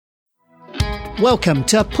Welcome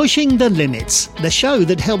to Pushing the Limits, the show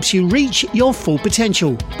that helps you reach your full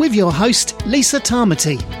potential, with your host, Lisa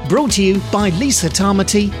Tamati. Brought to you by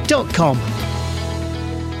lisatamati.com.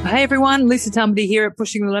 Hey everyone, Lisa Tamati here at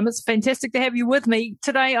Pushing the Limits. Fantastic to have you with me.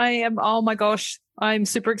 Today I'm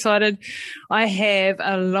super excited. I have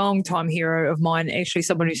a long-time hero of mine, actually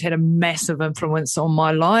someone who's had a massive influence on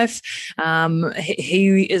my life.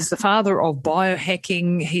 He is the father of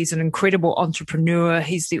biohacking. He's an incredible entrepreneur.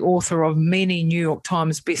 He's the author of many New York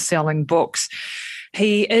Times best-selling books.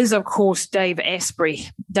 He is, of course, Dave Asprey.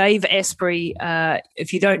 Dave Asprey,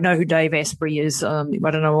 if you don't know who Dave Asprey is, I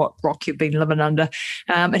don't know what rock you've been living under.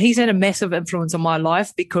 And he's had a massive influence on my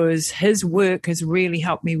life because his work has really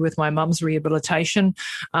helped me with my mum's rehabilitation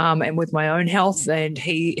and with my own health. And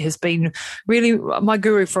he has been really my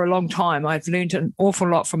guru for a long time. I've learned an awful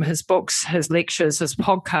lot from his books, his lectures, his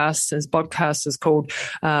podcasts. His podcast is called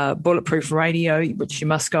Bulletproof Radio, which you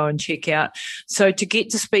must go and check out. So to get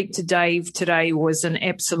to speak to Dave today was an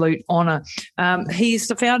absolute honor. He's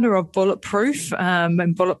the founder of Bulletproof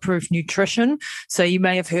and Bulletproof Nutrition. So you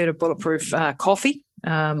may have heard of Bulletproof Coffee.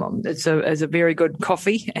 It's a very good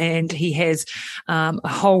coffee, and he has a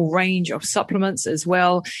whole range of supplements as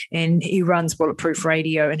well. And he runs Bulletproof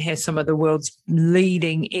Radio and has some of the world's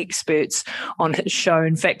leading experts on his show.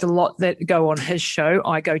 In fact, a lot that go on his show,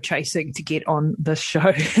 I go chasing to get on this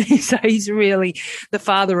show. So he's really the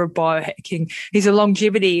father of biohacking. He's a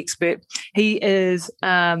longevity expert. He is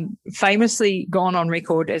famously gone on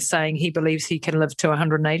record as saying he believes he can live to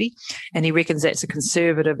 180, and he reckons that's a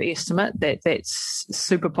conservative estimate, that's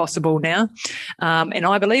super possible now. And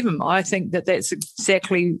I believe him. I think that that's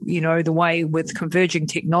exactly, the way with converging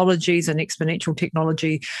technologies and exponential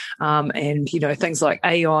technology, and, things like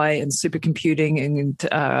AI and supercomputing and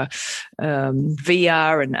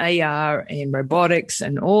VR and AR and robotics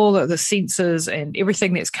and all of the sensors and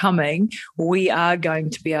everything that's coming, we are going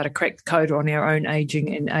to be able to crack the code on our own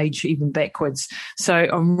aging and age even backwards. So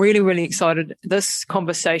I'm really, really excited. This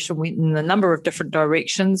conversation went in a number of different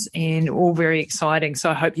directions and all very exciting.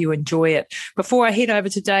 So I hope you enjoy it. Before I head over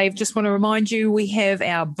to Dave, just want to remind you, we have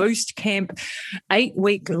our Boost Camp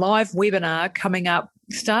 8-week live webinar coming up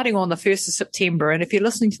starting on the 1st of September. And if you're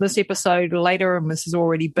listening to this episode later and this has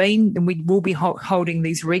already been, then we will be holding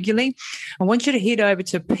these regularly. I want you to head over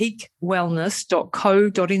to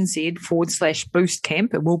peakwellness.co.nz/Boost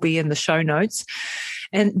Camp. It will be in the show notes.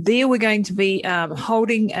 And there we're going to be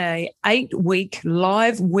holding a 8-week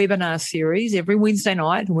live webinar series every Wednesday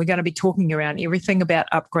night. And we're going to be talking around everything about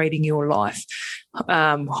upgrading your life.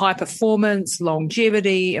 High performance,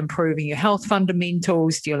 longevity, improving your health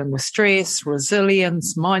fundamentals, dealing with stress,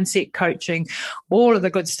 resilience, mindset coaching, all of the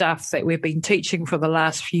good stuff that we've been teaching for the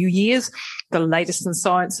last few years, the latest in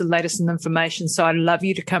science, the latest in information. So I'd love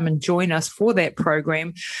you to come and join us for that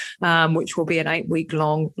program, which will be an 8-week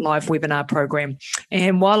long live webinar program.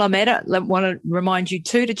 And while I'm at it, I want to remind you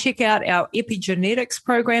too to check out our epigenetics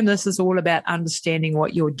program. This is all about understanding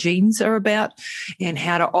what your genes are about and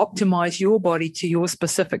how to optimize your body to your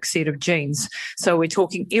specific set of genes. So we're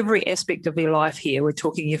talking every aspect of your life here. We're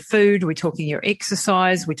talking your food, we're talking your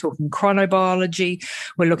exercise, we're talking chronobiology,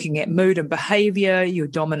 we're looking at mood and behavior, your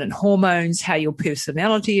dominant hormones, how your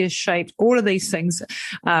personality is shaped. All of these things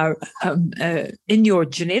are in your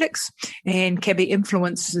genetics and can be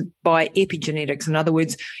influenced by epigenetics. In other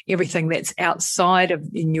words, everything that's outside of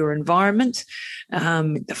in your environment,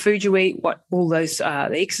 the food you eat, what all those, the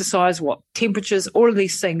exercise, what temperatures, all of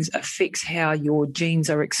these things affects how your genes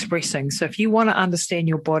are expressing. So if you want to understand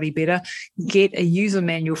your body better, get a user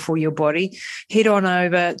manual for your body, head on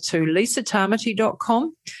over to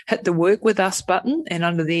lisatamati.com, hit the Work With Us button, and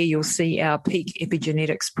under there you'll see our Peak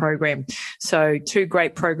Epigenetics program. So 2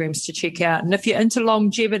 great programs to check out. And if you're into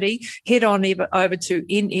longevity, head on over to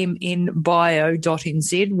nmnbio.nz,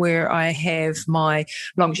 where I have my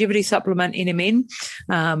longevity supplement, NMN,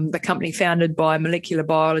 the company founded by molecular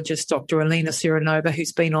biologist Dr. Elena Serenova,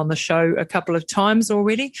 who's been on the show a couple of times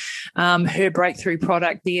already. Her breakthrough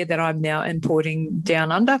product there that I'm now importing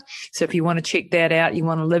down under. So if you want to check that out, you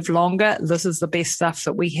want to live longer, this is the best stuff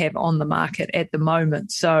that we have on the market at the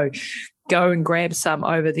moment. So go and grab some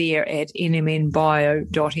over there at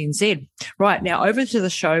nmnbio.nz. Right, now over to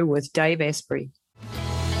the show with Dave Asprey.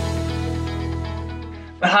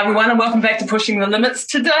 Hi everyone, and welcome back to Pushing the Limits.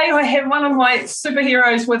 Today I have one of my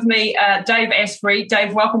superheroes with me, Dave Asprey.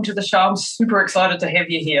 Dave, welcome to the show. I'm super excited to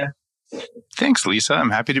have you here. Thanks, Lisa. I'm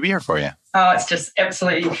happy to be here for you. Oh, it's just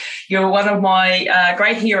absolutely, you're one of my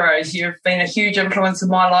great heroes. You've been a huge influence in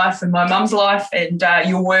my life and my mum's life, and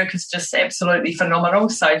your work is just absolutely phenomenal.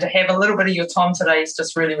 So to have a little bit of your time today is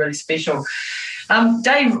just really, really special.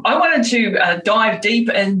 Dave, I wanted to dive deep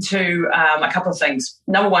into a couple of things.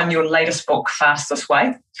 Number one, your latest book, Fastest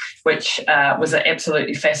Way, which was an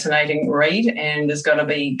absolutely fascinating read and is going to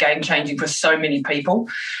be game-changing for so many people.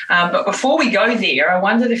 But before we go there, I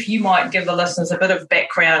wondered if you might give the listeners a bit of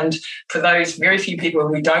background for those very few people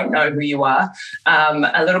who don't know who you are,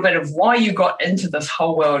 a little bit of why you got into this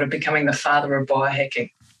whole world of becoming the father of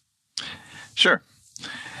biohacking. Sure.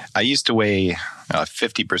 I used to weigh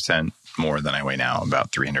 50% more than I weigh now,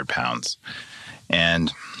 about 300 pounds.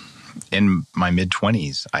 And in my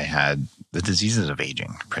mid-20s, I had the diseases of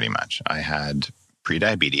aging, pretty much. I had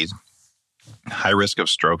prediabetes, high risk of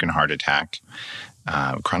stroke and heart attack,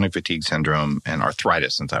 chronic fatigue syndrome, and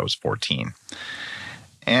arthritis since I was 14.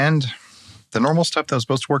 And the normal stuff that was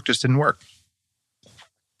supposed to work just didn't work.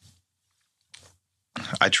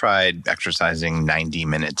 I tried exercising 90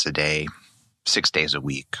 minutes a day, 6 days a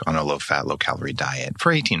week on a low-fat, low-calorie diet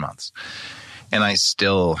for 18 months. And I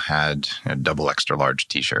still had a double extra large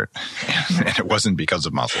t-shirt, and it wasn't because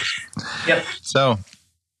of muscles. Yep. So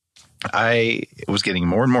I was getting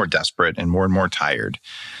more and more desperate and more tired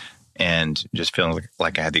and just feeling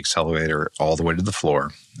like I had the accelerator all the way to the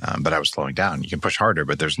floor, but I was slowing down. You can push harder,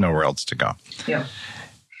 but there's nowhere else to go. Yeah.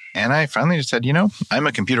 And I finally just said, I'm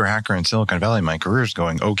a computer hacker in Silicon Valley. My career's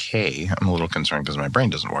going okay. I'm a little concerned because my brain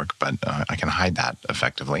doesn't work, but I can hide that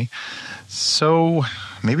effectively. So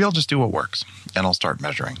maybe I'll just do what works, and I'll start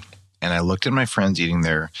measuring. And I looked at my friends eating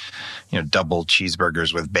their, double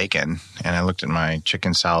cheeseburgers with bacon, and I looked at my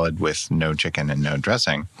chicken salad with no chicken and no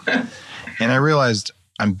dressing. And I realized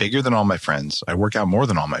I'm bigger than all my friends. I work out more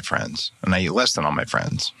than all my friends, and I eat less than all my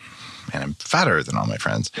friends, and I'm fatter than all my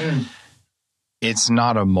friends. It's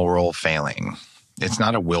not a moral failing. It's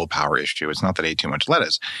not a willpower issue. It's not that I ate too much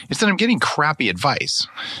lettuce. It's that I'm getting crappy advice.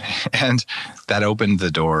 And that opened the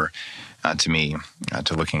door to me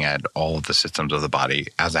to looking at all of the systems of the body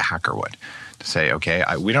as a hacker would. To say, okay,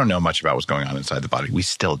 we don't know much about what's going on inside the body. We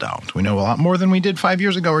still don't. We know a lot more than we did 5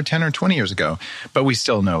 years ago or 10 or 20 years ago, but we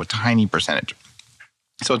still know a tiny percentage.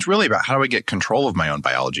 So it's really about how do I get control of my own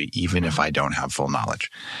biology, even if I don't have full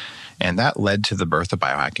knowledge. And that led to the birth of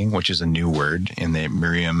biohacking, which is a new word in the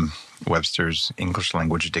Merriam-Webster's English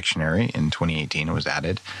Language Dictionary. In 2018, it was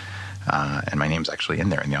added. And my name's actually in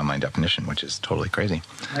there in the online definition, which is totally crazy.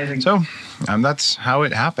 Amazing. So that's how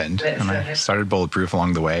it happened. And I started Bulletproof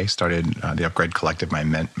along the way, started the Upgrade Collective, my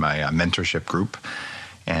mentorship group,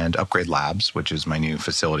 and Upgrade Labs, which is my new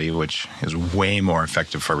facility, which is way more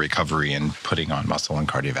effective for recovery and putting on muscle and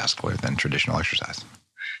cardiovascular than traditional exercise.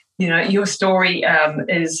 Your story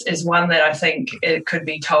is one that I think it could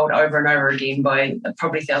be told over and over again by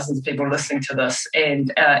probably thousands of people listening to this.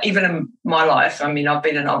 And even in my life, I've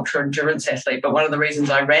been an ultra endurance athlete, but one of the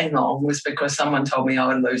reasons I ran long was because someone told me I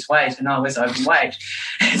would lose weight, and I was overweight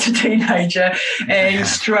as a teenager and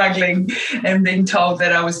struggling and being told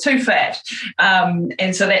that I was too fat.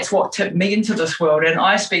 And so that's what tipped me into this world. And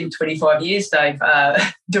I spent 25 years, Dave,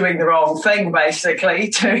 doing the wrong thing, basically,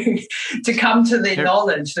 to come to the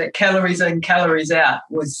knowledge that calories in, calories out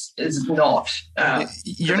is not.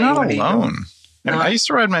 You're not alone. No. I used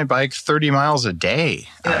to ride my bike 30 miles a day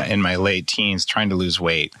in my late teens trying to lose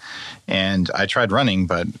weight. And I tried running,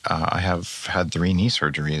 but I have had 3 knee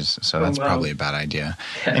surgeries, so that's probably a bad idea.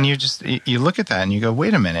 Yeah. And you look at that and you go,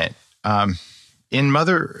 wait a minute. In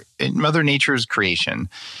Mother Nature's creation,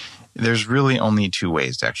 there's really only 2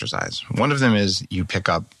 ways to exercise. One of them is you pick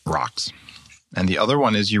up rocks. And the other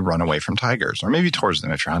one is you run away from tigers, or maybe towards them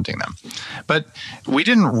if you're hunting them. But we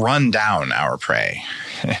didn't run down our prey.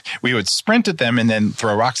 We would sprint at them and then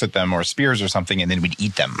throw rocks at them or spears or something, and then we'd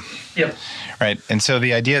eat them. Yep. Right? And so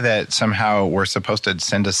the idea that somehow we're supposed to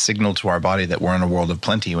send a signal to our body that we're in a world of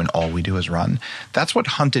plenty when all we do is run, that's what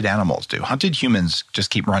hunted animals do. Hunted humans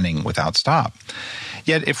just keep running without stop.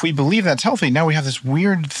 Yet if we believe that's healthy, now we have this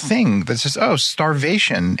weird thing that says,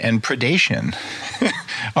 starvation and predation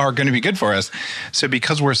are going to be good for us. So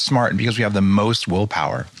because we're smart and because we have the most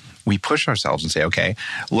willpower, we push ourselves and say, okay,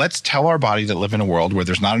 let's tell our body to live in a world where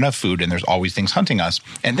there's not enough food and there's always things hunting us,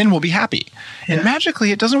 and then we'll be happy. Yeah. And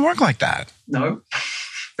magically, it doesn't work like that. No.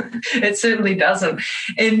 It certainly doesn't.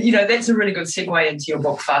 And, that's a really good segue into your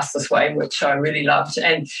book, Fastest Way, which I really loved.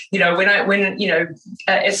 And,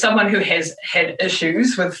 as someone who has had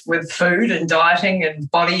issues with food and dieting and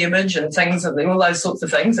body image and things and all those sorts of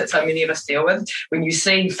things that so many of us deal with, when you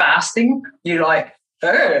see fasting, you're like,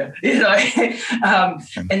 and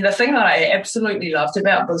the thing that I absolutely loved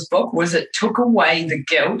about this book was it took away the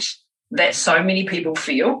guilt that so many people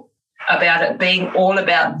feel about it being all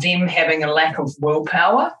about them having a lack of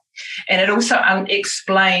willpower. And it also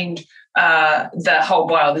explained the whole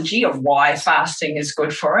biology of why fasting is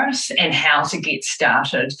good for us and how to get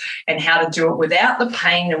started and how to do it without the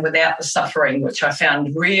pain and without the suffering, which I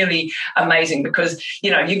found really amazing because,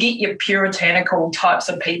 you get your puritanical types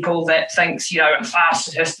of people that thinks, a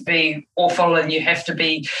fast has to be awful and you have to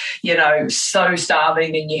be, so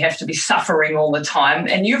starving and you have to be suffering all the time.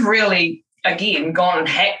 And you've really, again, gone and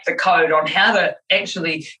hacked the code on how to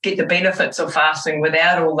actually get the benefits of fasting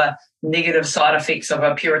without all the negative side effects of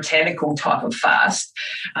a puritanical type of fast.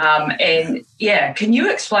 Can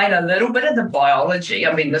you explain a little bit of the biology?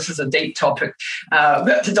 I mean, this is a deep topic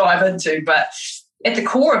to dive into, but at the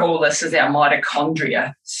core of all this is our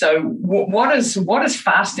mitochondria. So what is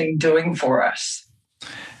fasting doing for us?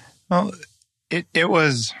 Well,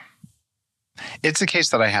 it's a case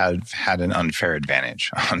that I had an unfair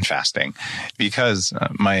advantage on fasting because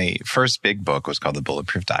my first big book was called The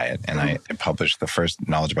Bulletproof Diet, and I published the first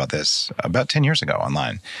knowledge about this about 10 years ago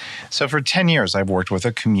online. So for 10 years, I've worked with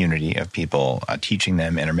a community of people teaching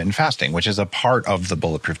them intermittent fasting, which is a part of the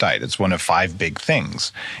Bulletproof Diet. It's one of 5 big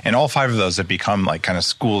things. And all 5 of those have become like kind of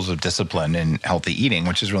schools of discipline in healthy eating,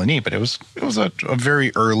 which is really neat. But it was a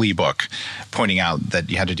very early book pointing out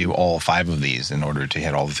that you had to do all 5 of these in order to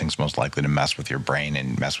hit all the things most likely to mess with your brain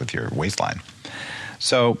and mess with your waistline.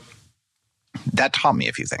 So that taught me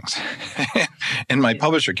a few things. And my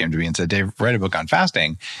publisher came to me and said, Dave, write a book on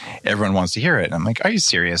fasting. Everyone wants to hear it. And I'm like, are you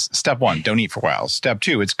serious? Step 1, don't eat for a while. Step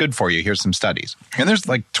 2, it's good for you. Here's some studies. And there's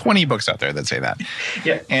like 20 books out there that say that.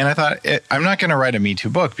 Yeah. And I thought, I'm not going to write a Me Too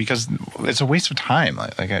book because it's a waste of time.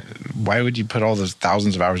 Why would you put all those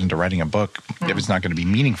thousands of hours into writing a book if it's not going to be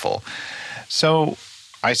meaningful? So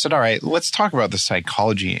I said, all right, let's talk about the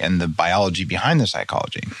psychology and the biology behind the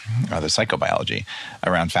psychology, or the psychobiology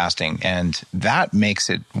around fasting. And that makes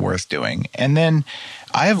it worth doing. And then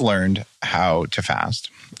I have learned how to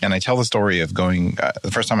fast. And I tell the story of going,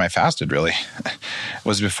 the first time I fasted really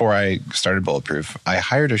was before I started Bulletproof. I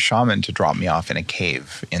hired a shaman to drop me off in a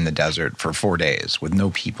cave in the desert for 4 days with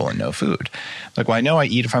no people and no food. Like, well, I know I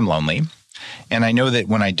eat if I'm lonely. And I know that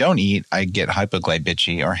when I don't eat, I get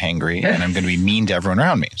hypoglycemic or hangry, and I'm going to be mean to everyone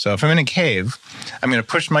around me. So if I'm in a cave, I'm going to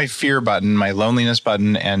push my fear button, my loneliness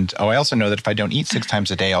button, and I also know that if I don't eat 6 times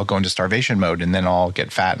a day, I'll go into starvation mode, and then I'll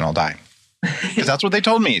get fat and I'll die. Because that's what they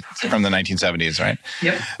told me from the 1970s, right?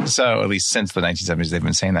 Yep. So at least since the 1970s, they've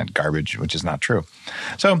been saying that garbage, which is not true.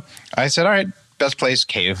 So I said, all right, best place,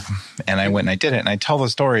 cave. And I went and I did it. And I tell the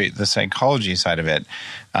story, the psychology side of it,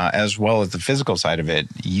 as well as the physical side of it,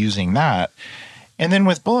 using that. And then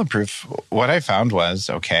with Bulletproof, what I found was,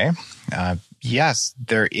 yes,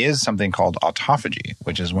 there is something called autophagy,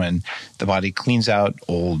 which is when the body cleans out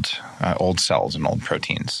old cells and old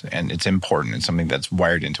proteins. And it's important. It's something that's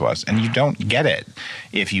wired into us. And you don't get it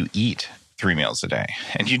if you eat 3 meals a day.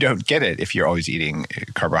 And you don't get it if you're always eating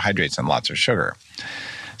carbohydrates and lots of sugar.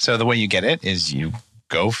 So the way you get it is you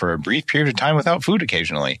go for a brief period of time without food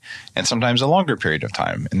occasionally, and sometimes a longer period of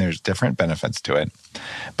time. And there's different benefits to it.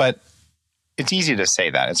 But it's easy to say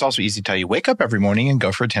that. It's also easy to tell you, wake up every morning and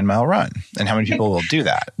go for a 10-mile run. And how many people will do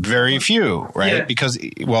that? Very few, right? Yeah. Because,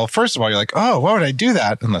 well, first of all, you're like, oh, why would I do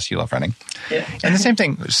that? Unless you love running. Yeah. And the same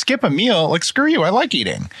thing, skip a meal, like, screw you, I like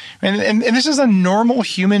eating. And this is a normal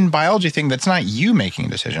human biology thing that's not you making a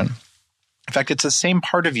decision. In fact, it's the same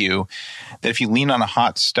part of you that if you lean on a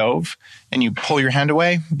hot stove and you pull your hand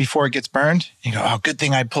away before it gets burned, you go, oh, good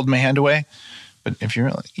thing I pulled my hand away. But if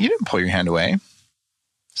you didn't pull your hand away,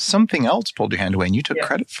 something else pulled your hand away and you took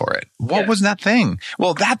credit for it. What was that thing?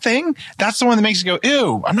 Well, that thing, that's the one that makes you go,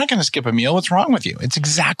 ew, I'm not going to skip a meal. What's wrong with you? It's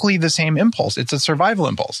exactly the same impulse. It's a survival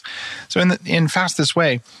impulse. So in Fast This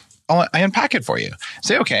Way, I unpack it for you.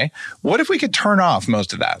 Say, okay, what if we could turn off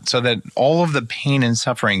most of that so that all of the pain and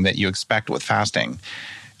suffering that you expect with fasting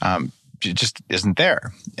just isn't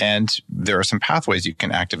there? And there are some pathways you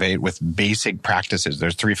can activate with basic practices.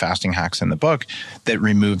 There's 3 fasting hacks in the book that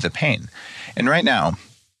remove the pain. And right now,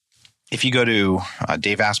 if you go to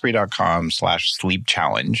daveasprey.com/sleep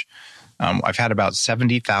challenge, I've had about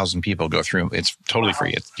 70,000 people go through. It's totally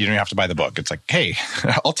free. You don't have to buy the book. It's like, hey,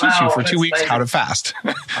 I'll teach you for 2 weeks how to fast.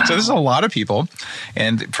 So this is a lot of people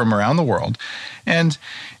and from around the world. And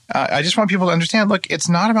I just want people to understand, look, it's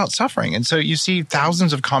not about suffering. And so you see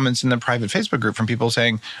thousands of comments in the private Facebook group from people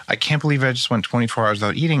saying, I can't believe I just went 24 hours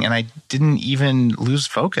without eating and I didn't even lose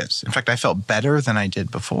focus. In fact, I felt better than I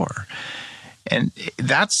did before. And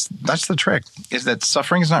that's the trick, is that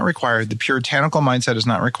suffering is not required. The puritanical mindset is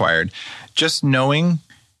not required. Just knowing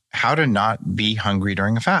how to not be hungry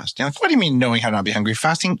during a fast. You're like, what do you mean knowing how to not be hungry?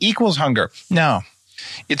 Fasting equals hunger. No.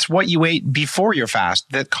 It's what you ate before your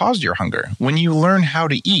fast that caused your hunger. When you learn how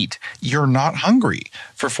to eat, you're not hungry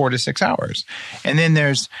for 4 to 6 hours. And then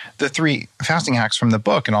there's the 3 fasting hacks from the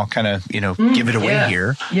book, and I'll kind of, give it away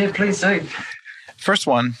here. Yeah, please do. First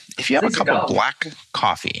one, if you have a cup of black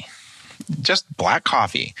coffee, just black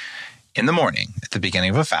coffee in the morning at the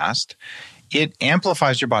beginning of a fast, it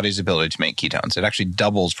amplifies your body's ability to make ketones. It actually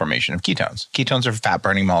doubles formation of ketones. Ketones are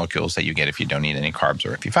fat-burning molecules that you get if you don't eat any carbs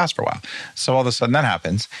or if you fast for a while. So all of a sudden that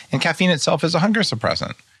happens. And caffeine itself is a hunger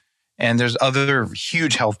suppressant. And there's other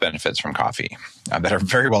huge health benefits from coffee that are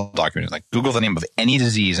very well documented. Like Google the name of any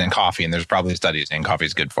disease in coffee, and there's probably studies saying coffee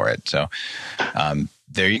is good for it. So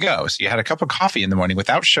there you go. So you had a cup of coffee in the morning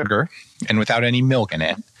without sugar and without any milk in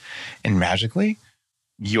it. And magically,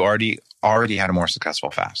 you already had a more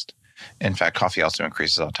successful fast. In fact, coffee also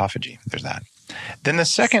increases autophagy. There's that. Then the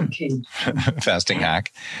second fasting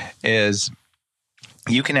hack is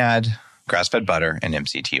you can add grass-fed butter and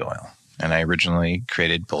MCT oil. And I originally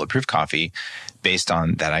created Bulletproof Coffee based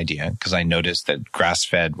on that idea because I noticed that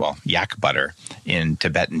grass-fed, yak butter in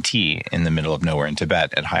Tibetan tea in the middle of nowhere in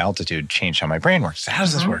Tibet at high altitude changed how my brain works. So how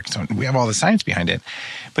does this work? So we have all the science behind it.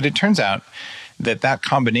 But it turns out that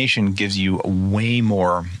combination gives you way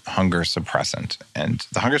more hunger suppressant. And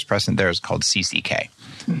the hunger suppressant there is called CCK,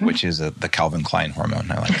 which is the Calvin Klein hormone,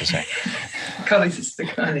 I like to say.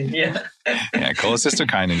 Cholecystokinin, yeah. Yeah,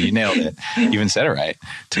 cholecystokinin, you nailed it. You even said it right.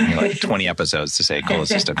 It took me like 20 episodes to say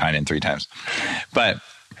cholecystokinin 3 times. But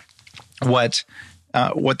what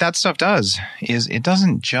that stuff does is it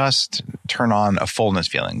doesn't just turn on a fullness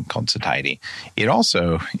feeling called satiety. It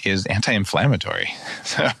also is anti-inflammatory.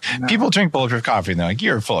 So people drink Bulletproof Coffee and they're like,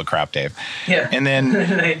 you're full of crap, Dave. Yeah. And then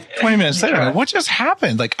 20 minutes later, like, what just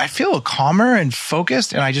happened? Like, I feel calmer and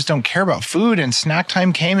focused and I just don't care about food. And snack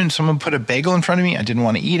time came and someone put a bagel in front of me. I didn't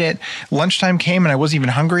want to eat it. Lunchtime came and I wasn't even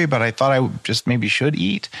hungry, but I thought I just maybe should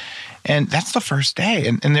eat. And that's the first day.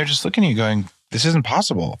 And they're just looking at you going, this isn't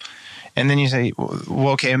possible. And then you say, well,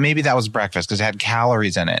 okay, maybe that was breakfast because it had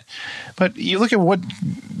calories in it. But you look at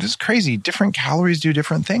this is crazy. Different calories do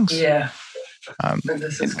different things. Yeah.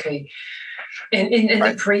 This is key. And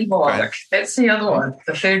the prebiotic, that's the other one,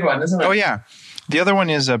 the third one, isn't it? Oh, yeah. The other one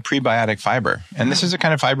is a prebiotic fiber. And this is a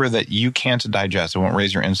kind of fiber that you can't digest. It won't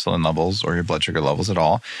raise your insulin levels or your blood sugar levels at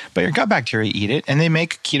all. But your gut bacteria eat it, and they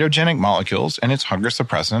make ketogenic molecules, and it's hunger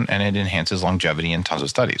suppressant, and it enhances longevity in tons of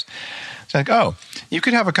studies. It's like, oh, you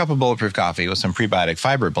could have a cup of Bulletproof Coffee with some prebiotic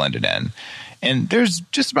fiber blended in. And there's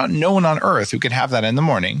just about no one on earth who could have that in the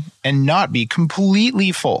morning and not be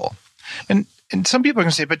completely full. And some people are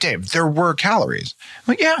going to say, but Dave, there were calories. I'm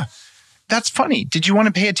like, yeah, that's funny. Did you want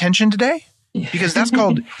to pay attention today? Because that's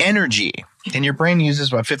called energy. And your brain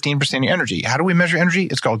uses about 15% of your energy. How do we measure energy?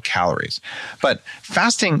 It's called calories. But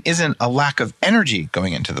fasting isn't a lack of energy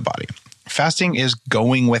going into the body. Fasting is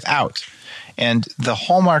going without. And the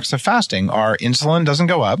hallmarks of fasting are insulin doesn't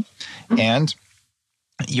go up and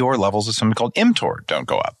your levels of something called mTOR don't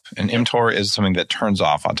go up. And mTOR is something that turns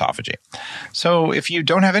off autophagy. So if you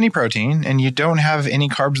don't have any protein and you don't have any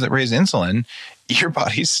carbs that raise insulin, your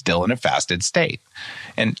body's still in a fasted state.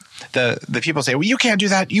 And the people say, well, you can't do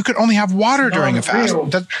that. You could only have water during a fast.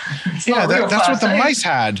 That's what the mice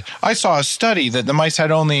had. I saw a study that the mice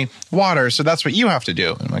had only water, so that's what you have to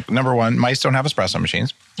do. I'm like, number one, mice don't have espresso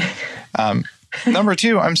machines. Number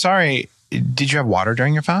two, I'm sorry, did you have water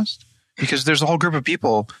during your fast? Because there's a whole group of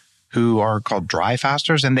people who are called dry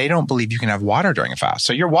fasters, and they don't believe you can have water during a fast.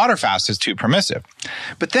 So your water fast is too permissive.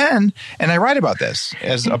 But then, and I write about this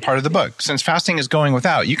as a part of the book, since fasting is going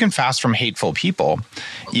without, you can fast from hateful people.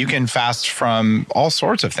 You can fast from all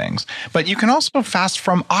sorts of things. But you can also fast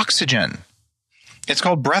from oxygen. It's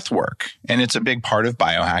called breath work, and it's a big part of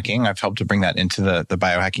biohacking. I've helped to bring that into the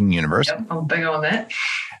biohacking universe. Yep, I'm big on that.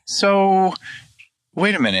 So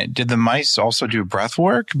wait a minute, did the mice also do breath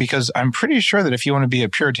work? Because I'm pretty sure that if you want to be a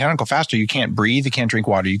puritanical faster, you can't breathe, you can't drink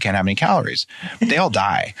water, you can't have any calories. They all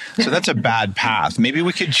die. So that's a bad path. Maybe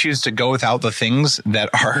we could choose to go without the things that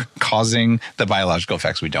are causing the biological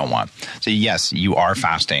effects we don't want. So yes, you are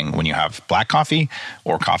fasting when you have black coffee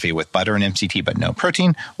or coffee with butter and MCT but no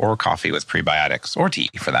protein, or coffee with prebiotics or tea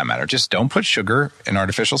for that matter. Just don't put sugar and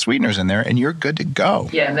artificial sweeteners in there and you're good to go.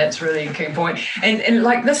 Yeah, that's really a key point. And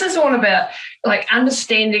like this is all about like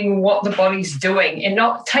understanding what the body's doing and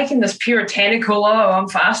not taking this puritanical, I'm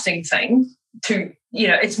fasting thing to,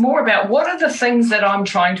 it's more about what are the things that I'm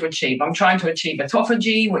trying to achieve. I'm trying to achieve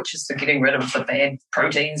autophagy, which is the getting rid of the bad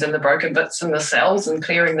proteins and the broken bits in the cells and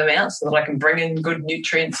clearing them out so that I can bring in good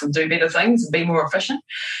nutrients and do better things and be more efficient.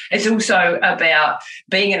 It's also about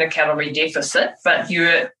being in a calorie deficit, but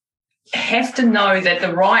you're have to know that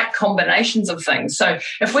the right combinations of things. So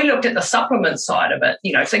if we looked at the supplement side of it,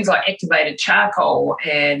 things like activated charcoal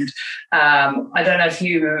and I don't know if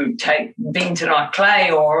you take bentonite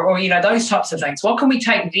clay or those types of things. What can we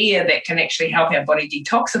take there that can actually help our body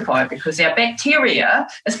detoxify? Because our bacteria,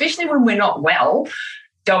 especially when we're not well,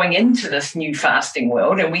 going into this new fasting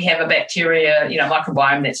world, and we have a bacteria,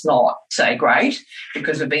 microbiome that's not, say, great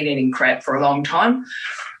because we've been eating crap for a long time.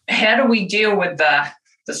 How do we deal with the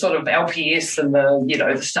sort of LPS and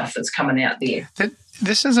the stuff that's coming out there?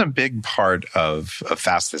 This is a big part of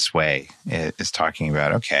Fast This Way, is talking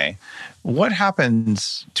about, okay, what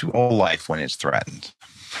happens to all life when it's threatened?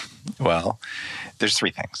 Well, there's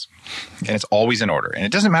three things, and it's always in order. And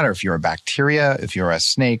it doesn't matter if you're a bacteria, if you're a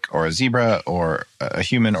snake or a zebra or a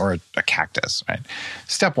human or a cactus, right?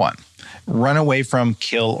 Step one, run away from,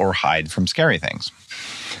 kill, or hide from scary things.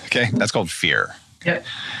 Okay, that's called fear. Yep.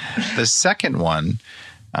 The second one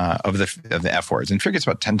of the F words, and fear gets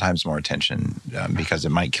about 10 times more attention because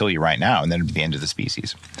it might kill you right now, and then it'd be the end of the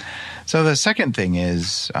species. So the second thing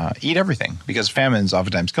is eat everything, because famines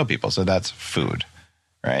oftentimes kill people. So that's food,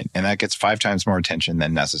 right? And that gets 5 times more attention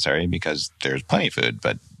than necessary because there's plenty of food,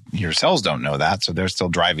 but your cells don't know that, so they're still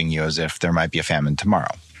driving you as if there might be a famine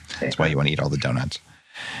tomorrow. That's why you want to eat all the donuts.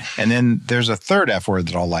 And then there's a third F word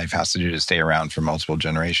that all life has to do to stay around for multiple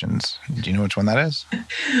generations. Do you know which one that is?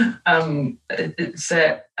 It's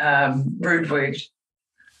a rude word.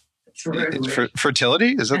 It's a rude word.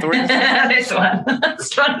 Fertility? Is that the word? That's the one. I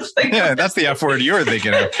was trying to think. Yeah, that's the F word you were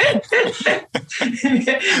thinking of.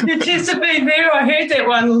 It used to be there. I heard that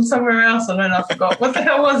one somewhere else, and then I forgot. What the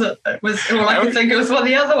hell was it? It was. Well, I could think it was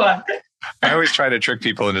the other one. I always try to trick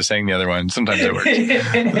people into saying the other one. Sometimes it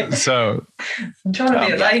works. So I'm trying to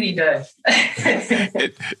be a lady, Dave.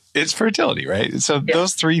 It's fertility, right? So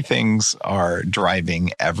those three things are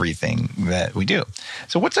driving everything that we do.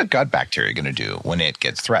 So what's a gut bacteria going to do when it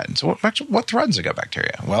gets threatened? So what threatens a gut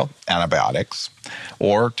bacteria? Well, antibiotics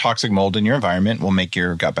or toxic mold in your environment will make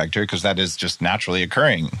your gut bacteria, because that is just naturally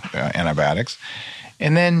occurring antibiotics.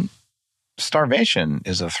 And then starvation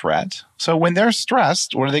is a threat. So when they're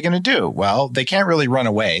stressed, what are they going to do? Well, they can't really run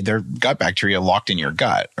away. Their gut bacteria locked in your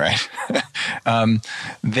gut, right?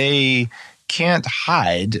 They can't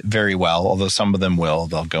hide very well, although some of them will.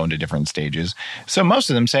 They'll go into different stages. So most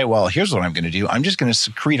of them say, well, here's what I'm going to do. I'm just going to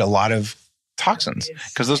secrete a lot of toxins,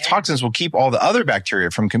 because those toxins will keep all the other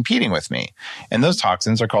bacteria from competing with me. And those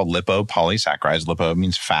toxins are called lipopolysaccharides. Lipo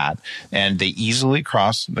means fat. And they easily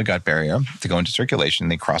cross the gut barrier to go into circulation.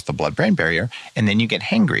 They cross the blood-brain barrier. And then you get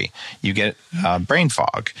hangry. You get brain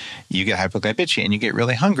fog. You get hypoglycemia. And you get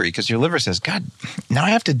really hungry because your liver says, God, now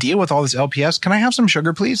I have to deal with all this LPS. Can I have some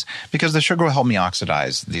sugar, please? Because the sugar will help me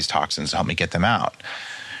oxidize these toxins, help me get them out.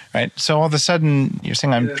 Right? So all of a sudden, you're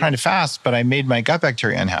saying, I'm trying to fast, but I made my gut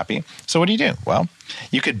bacteria unhappy. So what do? Well,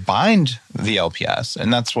 you could bind the LPS,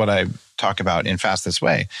 and that's what I talk about in Fast This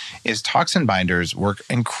Way, is toxin binders work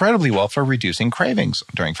incredibly well for reducing cravings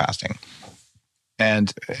during fasting.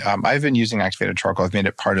 And I've been using activated charcoal. I've made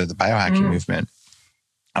it part of the biohacking movement.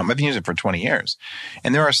 I've been using it for 20 years.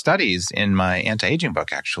 And there are studies in my anti-aging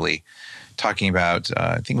book, actually, talking about,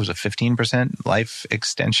 I think it was a 15% life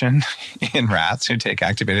extension in rats who take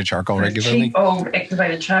activated charcoal regularly. Cheap old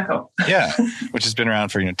activated charcoal. Yeah, which has been around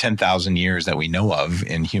for 10,000 years that we know of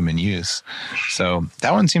in human use. So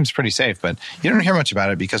that one seems pretty safe, but you don't hear much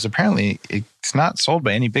about it because apparently it's not sold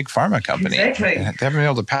by any big pharma company. Exactly. They haven't been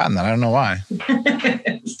able to patent that. I don't know why.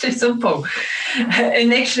 It's too simple.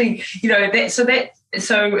 And actually,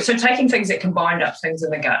 So taking things that can bind up things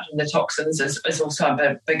in the gut and the toxins is also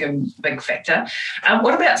a big factor.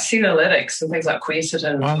 What about senolytics and things like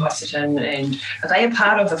quercetin and quercetin? And are they a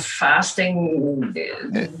part of the fasting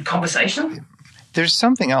conversation? There's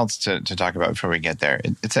something else to talk about before we get there.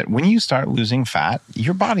 It's that when you start losing fat,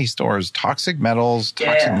 your body stores toxic metals,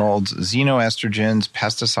 toxic molds, xenoestrogens,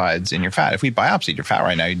 pesticides in your fat. If we biopsied your fat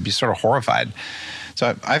right now, you'd be sort of horrified.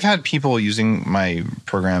 So I've had people using my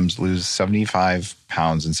programs lose 75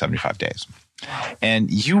 pounds in 75 days. And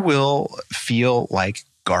you will feel like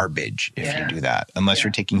garbage if you do that, unless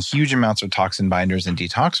you're taking huge amounts of toxin binders and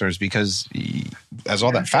detoxers, because as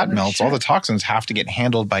all that fat melts, all the toxins have to get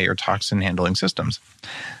handled by your toxin handling systems.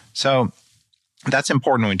 So that's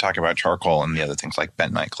important when we talk about charcoal and the other things like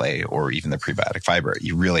bentonite clay or even the prebiotic fiber.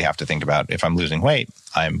 You really have to think about, if I'm losing weight,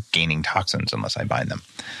 I'm gaining toxins unless I bind them.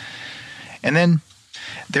 And then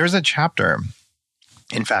there's a chapter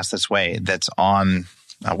in Fast This Way that's on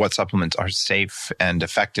what supplements are safe and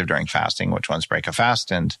effective during fasting, which ones break a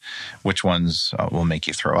fast, and which ones will make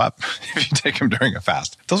you throw up if you take them during a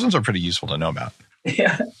fast. Those ones are pretty useful to know about.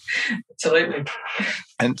 Yeah, absolutely.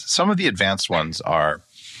 And some of the advanced ones are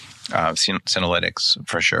senolytics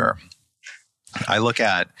for sure. I look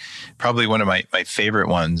at probably one of my favorite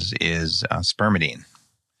ones is spermidine.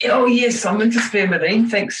 Oh, yes, I'm into spermidine.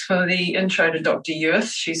 Thanks for the intro to Dr. Ewith.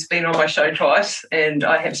 She's been on my show twice, and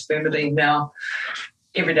I have spermidine now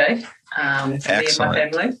every day for me and my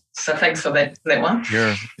family. So thanks for that one.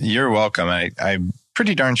 You're welcome. I'm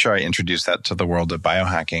pretty darn sure I introduced that to the world of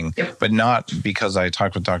biohacking, but not because I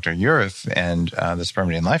talked with Dr. Ewith and the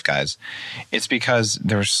Spermidine Life guys. It's because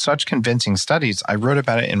there were such convincing studies. I wrote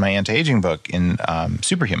about it in my anti-aging book in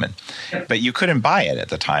Superhuman, but you couldn't buy it at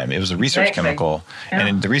the time. It was a research chemical,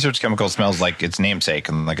 and the research chemical smells like its namesake,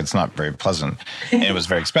 and like it's not very pleasant, and it was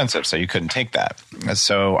very expensive, so you couldn't take that.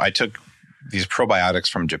 So I took these probiotics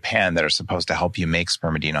from Japan that are supposed to help you make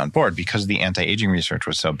spermidine on board because the anti-aging research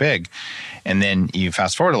was so big. And then you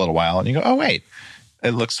fast forward a little while and you go, oh, wait,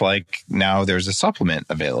 it looks like now there's a supplement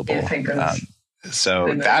available.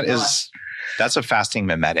 So that's a fasting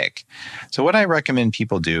mimetic. So what I recommend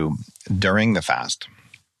people do during the fast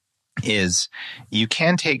is you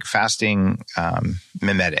can take fasting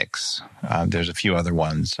mimetics. There's a few other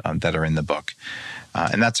ones that are in the book.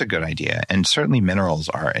 And that's a good idea. And certainly minerals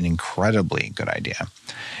are an incredibly good idea.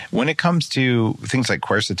 When it comes to things like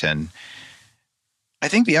quercetin, I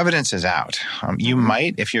think the evidence is out. You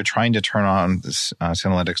might, if you're trying to turn on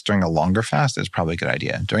senolytics during a longer fast, it's probably a good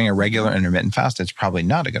idea. During a regular intermittent fast, it's probably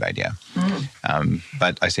not a good idea.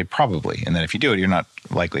 But I say probably. And then if you do it, you're not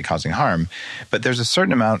likely causing harm. But there's a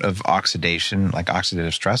certain amount of oxidation, like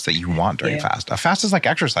oxidative stress, that you want during fast. A fast is like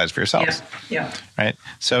exercise for your cells. Right?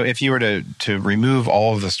 So if you were to remove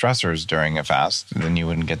all of the stressors during a fast, then you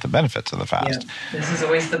wouldn't get the benefits of the fast. This is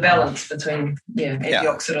always the balance between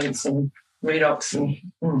antioxidants and redox.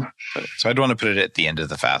 So I'd want to put it at the end of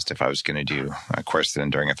the fast if I was going to do quercetin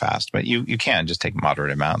during a fast. But you can just take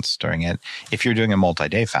moderate amounts during it. If you're doing a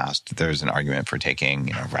multi-day fast, there's an argument for taking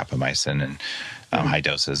rapamycin and high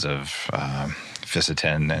doses of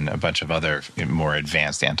Fisetin and a bunch of other more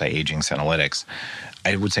advanced anti-aging senolytics.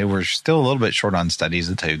 I would say we're still a little bit short on studies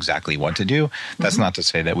that tell you exactly what to do. That's not to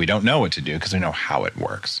say that we don't know what to do, because we know how it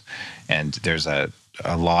works. And there's a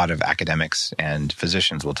lot of academics and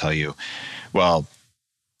physicians will tell you, well,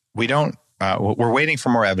 we don't, we're waiting for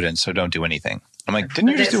more evidence, so don't do anything. I'm like, didn't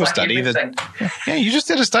you just do a study you just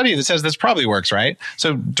did a study that says this probably works, right?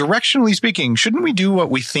 So directionally speaking, shouldn't we do what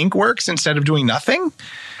we think works instead of doing nothing?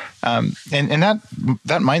 And that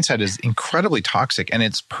mindset is incredibly toxic, and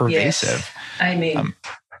it's pervasive. Yes. I mean,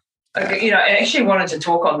 I actually wanted to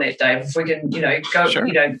talk on that, Dave. If we can, go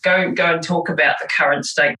and talk about the current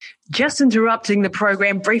state. Just interrupting the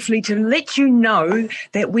program briefly to let you know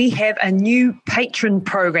that we have a new patron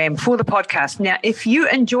program for the podcast. Now, if you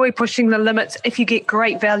enjoy Pushing the Limits, if you get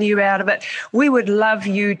great value out of it, we would love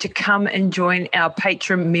you to come and join our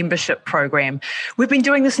patron membership program. We've been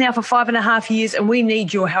doing this now for 5.5 years, and we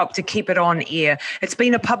need your help to keep it on air. It's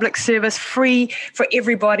been a public service, free for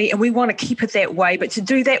everybody, and we want to keep it that way. But to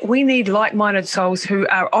do that, we need like-minded souls who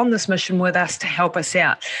are on this mission with us to help us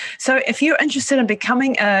out. So if you're interested in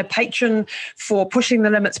becoming a patron for Pushing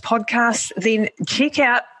the Limits podcast, then check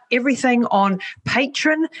out everything on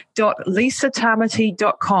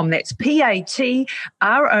patron.lisatamati.com. That's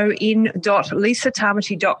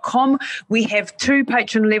patron.lisatamati.com. We have 2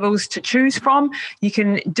 patron levels to choose from. You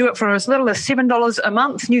can do it for as little as $7 a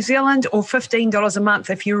month, New Zealand, or $15 a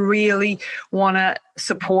month if you really want to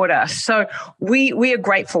support us. So we are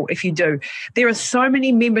grateful if you do. There are so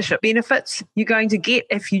many membership benefits you're going to get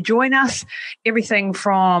if you join us. Everything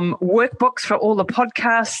from workbooks for all the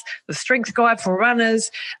podcasts, the strength guide for runners,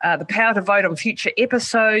 the power to vote on future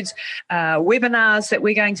episodes, webinars that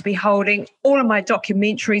we're going to be holding, all of my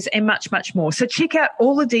documentaries, and much, much more. So check out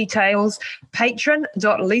all the details,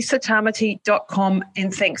 patron.lisatamati.com,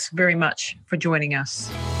 and thanks very much for joining us.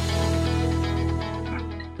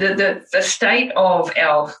 The state of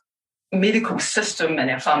our medical system and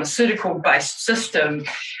our pharmaceutical-based system,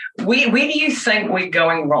 where do you think we're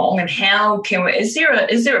going wrong, and how can we, is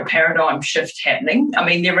there a paradigm shift happening? I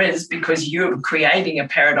mean, there is, because you're creating a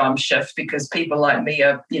paradigm shift because people like me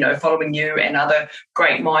are, following you and other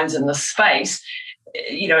great minds in this space.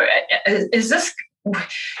 Is this,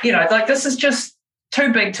 this is just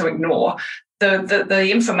too big to ignore. The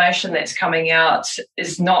information that's coming out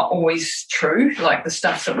is not always true, like the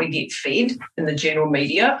stuff that we get fed in the general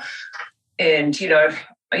media. And, you know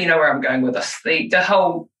where I'm going with this. The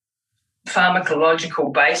whole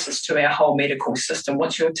pharmacological basis to our whole medical system.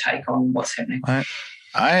 What's your take on what's happening?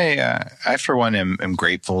 I for one, am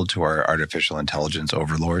grateful to our artificial intelligence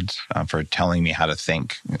overlords for telling me how to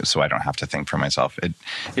think, so I don't have to think for myself. It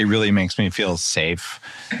really makes me feel safe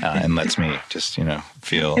and lets me just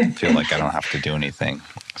feel like I don't have to do anything.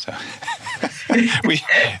 So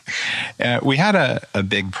we had a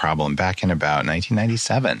big problem back in about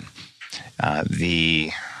 1997.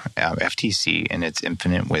 The FTC, in its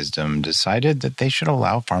infinite wisdom, decided that they should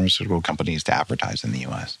allow pharmaceutical companies to advertise in the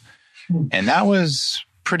U.S. And that was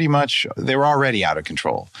pretty much, they were already out of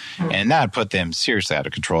control. And that put them seriously out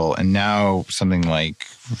of control. And now something like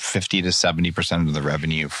 50 to 70% of the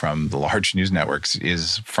revenue from the large news networks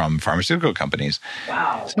is from pharmaceutical companies.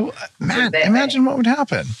 Wow. So, Matt, imagine what would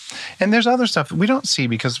happen. And there's other stuff that we don't see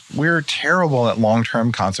because we're terrible at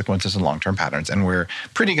long-term consequences and long-term patterns, and we're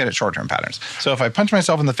pretty good at short-term patterns. So if I punch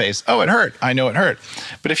myself in the face, oh, it hurt. I know it hurt.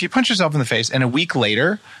 But if you punch yourself in the face and a week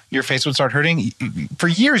later, your face would start hurting, for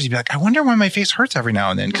years you'd be like, I wonder why my face hurts every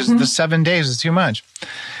now and then, because the 7 days is too much.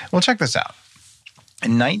 Well, check this out.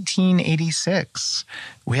 In 1986,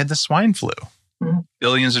 we had the swine flu.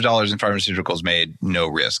 Billions of dollars in pharmaceuticals made, no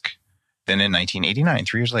risk. Then in 1989,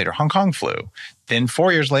 3 years later, Hong Kong flu. Then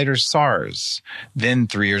 4 years later, SARS. Then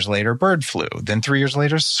 3 years later, bird flu. Then 3 years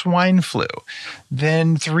later, swine flu.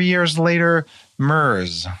 Then 3 years later,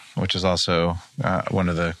 MERS, which is also one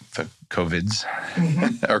of the COVIDs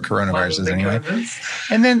or coronaviruses anyway.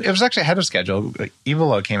 And then it was actually ahead of schedule.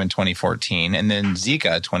 Ebola came in 2014 and then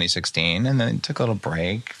Zika 2016. And then it took a little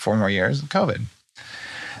break, 4 more years of COVID.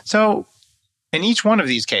 So in each one of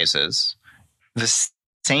these cases, the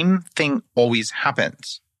same thing always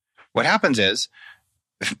happens. What happens is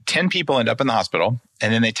 10 people end up in the hospital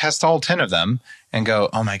and then they test all 10 of them and go,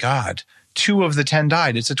 oh my God, 2 of the 10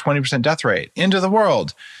 died. It's a 20% death rate. End of the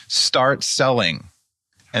world. Start selling.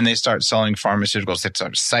 And they start selling pharmaceuticals. They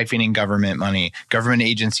start siphoning government money. Government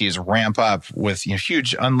agencies ramp up with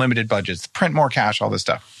huge unlimited budgets, print more cash, all this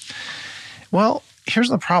stuff. Well, here's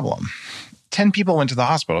the problem. 10 people went to the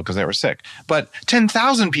hospital because they were sick, but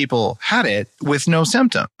 10,000 people had it with no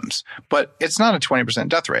symptoms. But it's not a 20%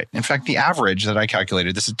 death rate. In fact, the average that I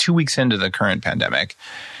calculated, this is 2 weeks into the current pandemic,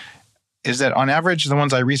 is that on average, the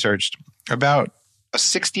ones I researched, about a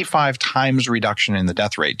 65 times reduction in the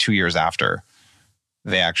death rate 2 years after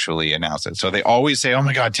they actually announced it. So they always say, oh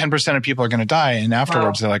my God, 10% of people are going to die. And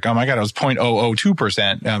afterwards, They're like, oh my God, it was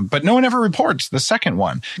 0.002%. But no one ever reports the second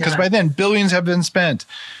one because by then billions have been spent.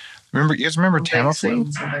 You guys remember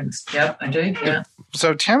Tamiflu? Yep, I do. Yeah.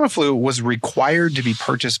 So Tamiflu was required to be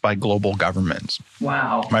purchased by global governments.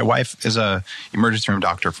 Wow. My wife is a emergency room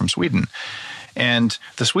doctor from Sweden. And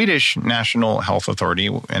the Swedish National Health Authority,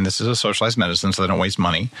 and this is a socialized medicine, so they don't waste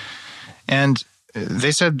money. And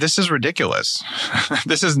they said, this is ridiculous.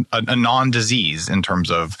 This is a non-disease in terms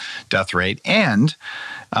of death rate. And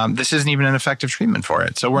this isn't even an effective treatment for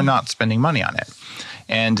it. So we're not spending money on it.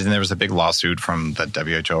 And then there was a big lawsuit from the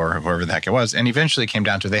WHO or whoever the heck it was. And eventually it came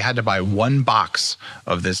down to they had to buy 1 box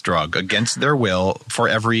of this drug against their will for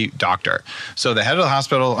every doctor. So the head of the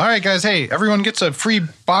hospital, all right, guys, hey, everyone gets a free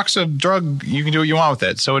box of drug. You can do what you want with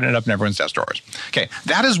it. So it ended up in everyone's desk drawers. Okay,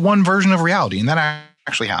 that is one version of reality. And that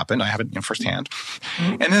actually happened. I have it firsthand.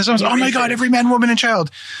 And then someone's, oh my God, every man, woman, and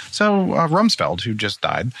child. So Rumsfeld, who just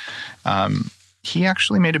died, he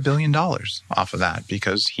actually made $1 billion off of that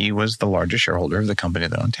because he was the largest shareholder of the company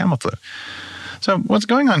that owned Tamiflu. So what's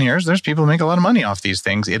going on here is there's people who make a lot of money off these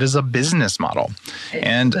things. It is a business model.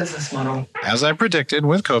 As I predicted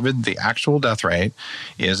with COVID, the actual death rate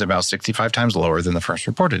is about 65 times lower than the first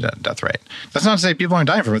reported death rate. That's not to say people aren't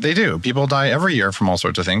dying from it. They do. People die every year from all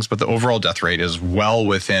sorts of things, but the overall death rate is well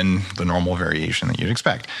within the normal variation that you'd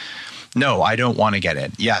expect. No, I don't want to get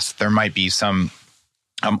it. Yes, there might be some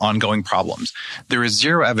ongoing problems. There is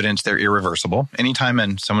zero evidence they're irreversible.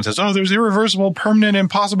 Anytime someone says, oh, there's irreversible, permanent,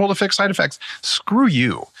 impossible to fix side effects, screw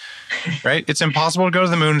you, right? It's impossible to go to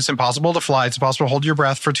the moon. It's impossible to fly. It's impossible to hold your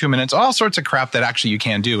breath for 2 minutes. All sorts of crap that actually you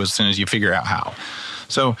can do as soon as you figure out how.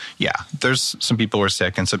 So yeah, there's some people who are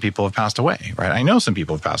sick and some people have passed away, right? I know some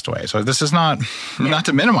people have passed away. So this is not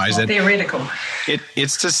to minimize it. Theoretical.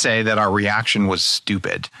 It's to say that our reaction was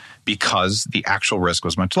stupid because the actual risk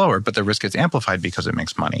was much lower, but the risk gets amplified because it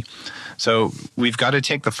makes money. So we've got to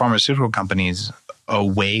take the pharmaceutical companies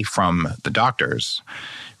away from the doctors.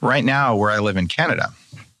 Right now, where I live in Canada,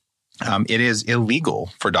 it is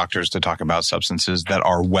illegal for doctors to talk about substances that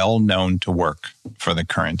are well known to work for the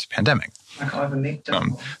current pandemic. Like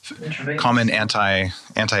ivermectin, common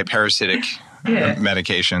anti-parasitic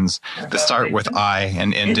medications that start with I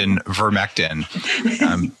and end in vermectin.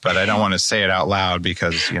 But I don't want to say it out loud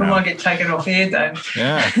because, we might get taken off air, though.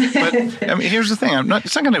 Yeah. But I mean, here's the thing.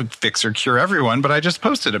 It's not going to fix or cure everyone, but I just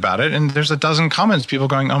posted about it and there's a dozen comments, people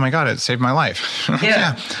going, oh my God, it saved my life.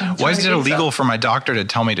 Yeah. Why is it illegal for my doctor to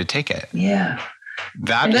tell me to take it? Yeah.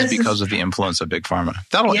 That is because of the influence of Big Pharma.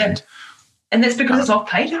 That'll end. And that's because it's off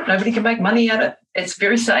patent. Nobody can make money at it. It's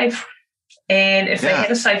very safe. And if they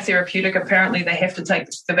had a safe therapeutic, apparently they have to take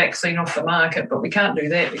the vaccine off the market, but we can't do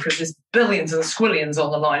that because there's billions and squillions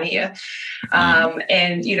on the line here.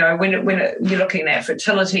 And, you know, when you're looking at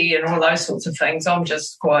fertility and all those sorts of things, I'm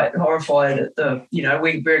just quite horrified at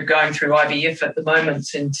we're going through IVF at the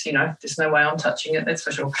moment and, you know, there's no way I'm touching it, that's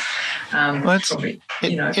for sure.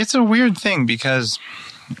 It's a weird thing because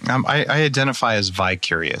I identify as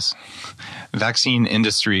vi-curious, vaccine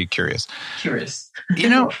industry curious. You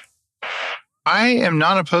know, I am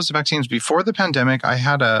not opposed to vaccines. Before the pandemic, I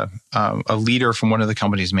had a leader from one of the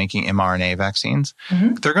companies making mRNA vaccines.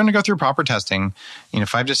 Mm-hmm. They're going to go through proper testing,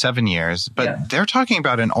 5 to 7 years, but they're talking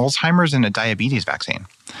about an Alzheimer's and a diabetes vaccine.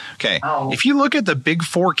 Okay. Oh. If you look at the big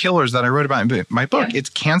 4 killers that I wrote about in my book, it's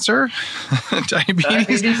cancer,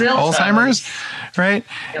 diabetes, Alzheimer's, right?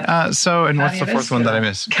 Yep. And what's the fourth one that I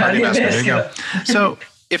missed? Cardiovascular. There you go. So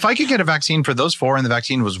if I could get a vaccine for those 4 and the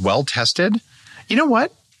vaccine was well tested, you know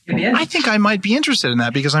what? I think I might be interested in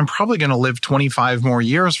that because I'm probably going to live 25 more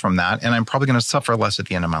years from that and I'm probably going to suffer less at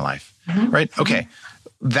the end of my life, right? Okay.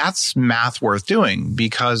 That's math worth doing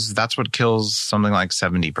because that's what kills something like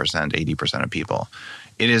 70%, 80% of people.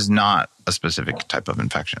 It is not a specific type of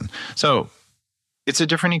infection. So it's a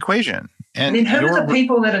different equation. And then who are the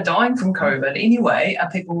people that are dying from COVID anyway are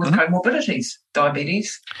people with comorbidities,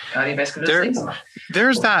 diabetes, cardiovascular disease.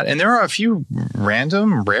 There's that. And there are a few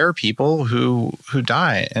random, rare people who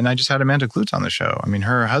die. And I just had Amanda Klutz on the show. I mean,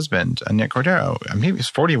 her husband, Nick Cordero, he was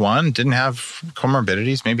 41, didn't have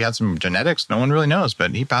comorbidities, maybe had some genetics. No one really knows,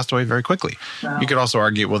 but he passed away very quickly. Wow. You could also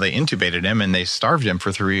argue, well, they intubated him and they starved him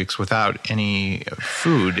for 3 weeks without any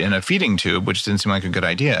food in a feeding tube, which didn't seem like a good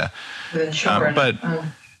idea.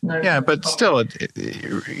 But still,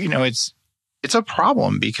 it's a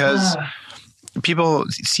problem because people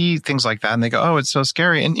see things like that and they go, oh, it's so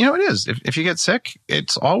scary. And, it is. If you get sick,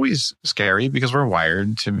 it's always scary because we're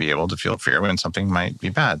wired to be able to feel fear when something might be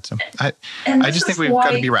bad. So I just think we've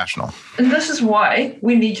got to be rational. And this is why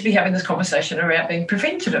we need to be having this conversation around being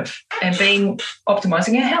preventative and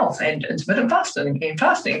optimizing our health and intermittent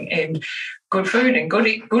fasting and good food and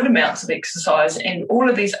good amounts of exercise and all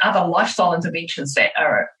of these other lifestyle interventions that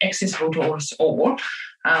are accessible to us all,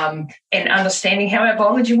 and understanding how our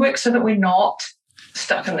biology works so that we're not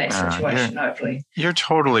stuck in that situation, hopefully. You're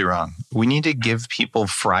totally wrong. We need to give people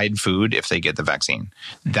fried food if they get the vaccine.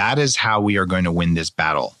 That is how we are going to win this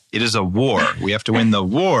battle. It is a war. We have to win the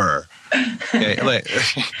war. It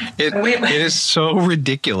is so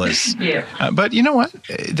ridiculous. Yeah. But you know what?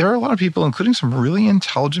 There are a lot of people, including some really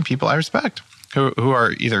intelligent people I respect, who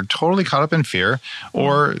are either totally caught up in fear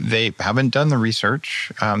or they haven't done the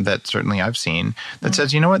research that certainly I've seen that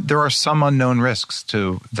says, you know what? There are some unknown risks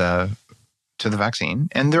to the vaccine,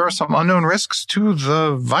 and there are some unknown risks to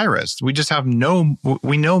the virus. We just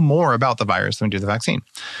we know more about the virus than we do the vaccine.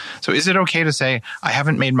 So is it okay to say, I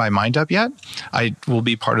haven't made my mind up yet? I will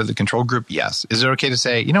be part of the control group? Yes. Is it okay to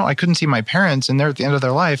say, I couldn't see my parents and they're at the end of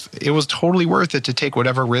their life. It was totally worth it to take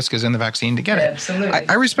whatever risk is in the vaccine to get it. Absolutely.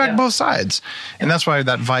 I respect both sides. And that's why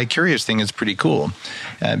that vi-curious thing is pretty cool.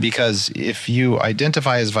 Because if you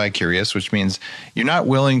identify as vi-curious, which means you're not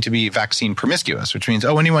willing to be vaccine promiscuous, which means,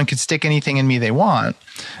 anyone can stick anything in me they want,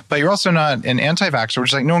 but you're also not an anti-vaxxer, which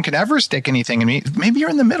is like no one can ever stick anything in me. Maybe you're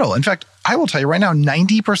in the middle. In fact, I will tell you right now,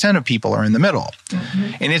 90% of people are in the middle.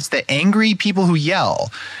 Mm-hmm. And it's the angry people who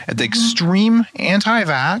yell at the extreme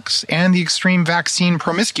anti-vax and the extreme vaccine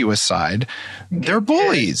promiscuous side. They're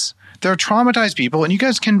bullies. They're traumatized people, and you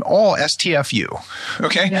guys can all STFU,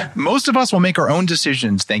 okay? Yeah. Most of us will make our own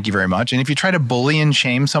decisions, thank you very much. And if you try to bully and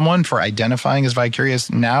shame someone for identifying as vi-curious,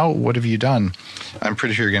 now what have you done? I'm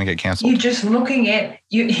pretty sure you're going to get canceled. You're just looking at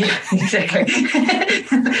you. Yeah, exactly.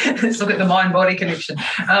 Let's look at the mind-body connection.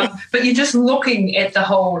 But you're just looking at the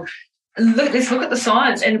whole. Let's look at the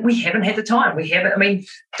science, and we haven't had the time. We haven't. I mean,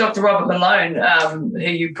 Dr. Robert Malone, who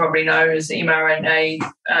you probably know is the mRNA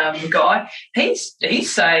guy, he's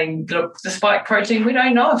saying, look, the spike protein, we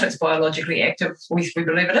don't know if it's biologically active. We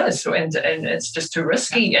believe it is, and it's just too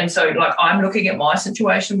risky. And so, I'm looking at my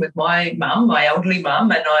situation with my mum, my elderly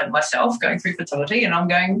mum, and myself going through fertility, and I'm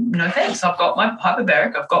going, no thanks. I've got my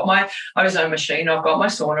hyperbaric, I've got my ozone machine, I've got my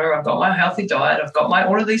sauna, I've got my healthy diet, I've got my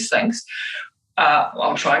all of these things.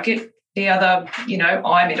 I'll try and get the other,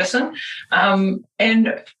 eye medicine.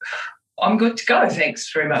 And I'm good to go.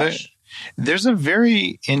 Thanks very much. There's a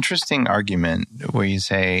very interesting argument where you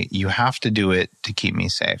say you have to do it to keep me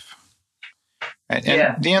safe. Right?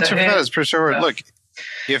 And the answer for that is for sure, look,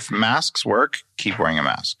 if masks work, keep wearing a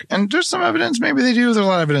mask. And there's some evidence, maybe they do. There's a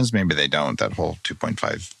lot of evidence, maybe they don't, that whole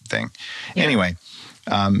 2.5 thing. Yeah. Anyway,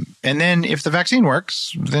 and then if the vaccine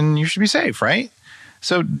works, then you should be safe, right?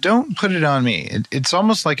 So don't put it on me. It's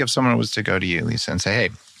almost like if someone was to go to you, Lisa, and say, hey,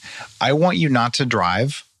 I want you not to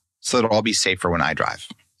drive so that I'll be safer when I drive.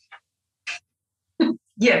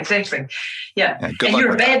 Yeah, exactly. Yeah. And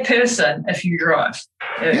you're a bad person if you drive,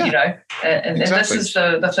 and exactly. This is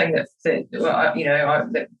the thing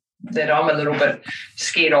that I'm a little bit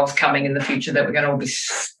scared of coming in the future, that we're going to all be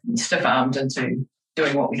stiff-armed into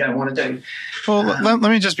doing what we don't want to do. Well, let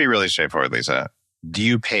me just be really straightforward, Lisa. Do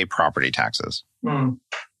you pay property taxes?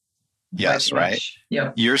 Yes, right?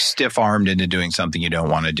 Yeah. You're stiff-armed into doing something you don't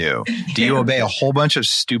want to do. Do you obey a whole bunch of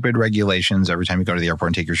stupid regulations every time you go to the airport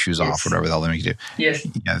and take your shoes off, whatever the hell they make you do? Yes.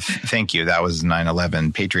 Yeah, thank you. That was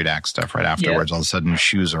 9/11 Patriot Act stuff right afterwards. All of a sudden,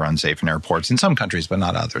 shoes are unsafe in airports in some countries, but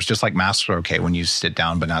not others. Just like masks are okay when you sit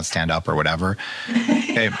down but not stand up or whatever.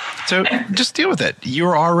 Okay, so just deal with it.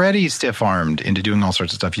 You're already stiff-armed into doing all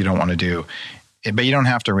sorts of stuff you don't want to do. But you don't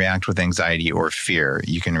have to react with anxiety or fear.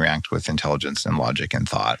 You can react with intelligence and logic and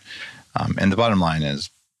thought. And the bottom line is,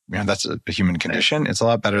 that's a human condition. It's a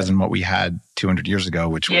lot better than what we had 200 years ago,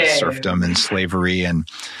 which was serfdom and slavery. And,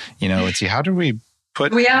 how did we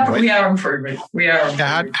put... We are improving.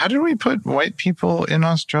 How did we put white people in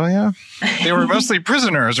Australia? They were mostly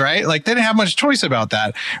prisoners, right? Like, they didn't have much choice about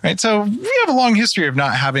that, right? So we have a long history of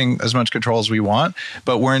not having as much control as we want,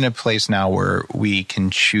 but we're in a place now where we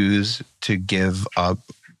can choose to give up,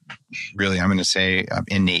 really, I'm going to say,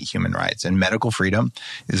 innate human rights. And medical freedom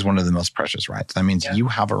is one of the most precious rights. That means you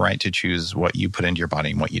have a right to choose what you put into your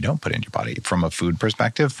body and what you don't put into your body, from a food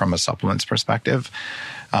perspective, from a supplements perspective,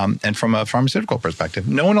 and from a pharmaceutical perspective.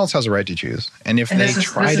 No one else has a right to choose. And if this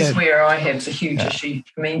is where I have a huge issue.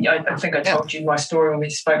 I mean, I think I told you my story when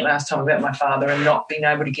we spoke last time about my father and not being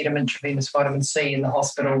able to get him intravenous vitamin C in the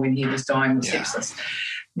hospital when he was dying of sepsis.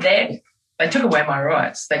 They took away my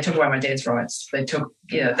rights. They took away my dad's rights. They took,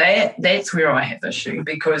 that's where I have the issue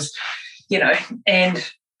because,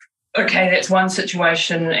 and okay, that's one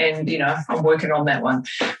situation and, I'm working on that one.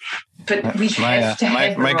 But we have to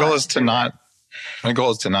have my goal is to not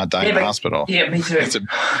die in the hospital. Yeah, me too. It's a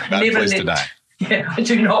bad place to die. Yeah, I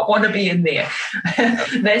do not want to be in there.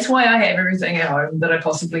 That's why I have everything at home that I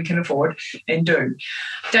possibly can afford and do.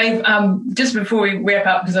 Dave, just before we wrap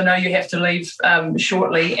up, because I know you have to leave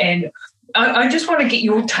shortly, and I just want to get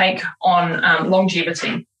your take on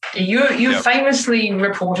longevity. You're famously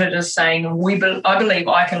reported as saying, I believe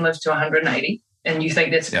I can live to 180, and you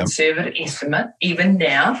think that's a conservative estimate, even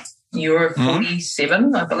now. You're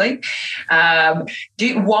 47, I believe.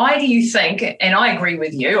 Why do you think, and I agree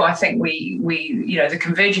with you, I think we the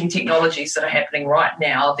converging technologies that are happening right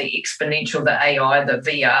now, the exponential, the AI, the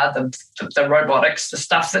VR, the robotics, the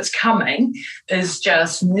stuff that's coming is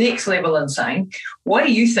just next level insane. Why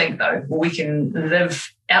do you think, though, we can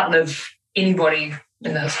outlive anybody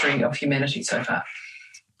in the history of humanity so far?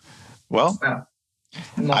 Well,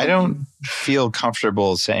 I don't feel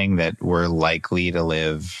comfortable saying that we're likely to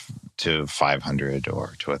live to 500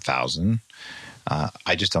 or to 1,000.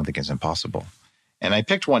 I just don't think it's impossible. And I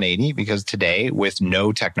picked 180 because today, with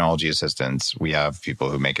no technology assistance, we have people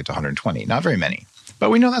who make it to 120. Not very many, but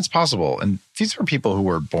we know that's possible. And these are people who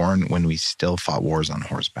were born when we still fought wars on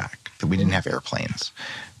horseback, that we didn't have airplanes.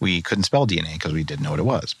 We couldn't spell DNA because we didn't know what it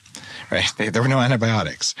was, right? There were no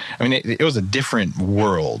antibiotics. I mean, it was a different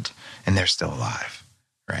world, and they're still alive,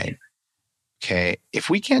 right? Okay, if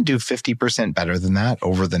we can't do 50% better than that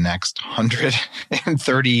over the next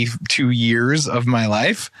 132 years of my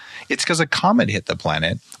life, it's because a comet hit the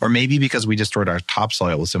planet, or maybe because we destroyed our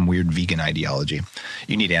topsoil with some weird vegan ideology.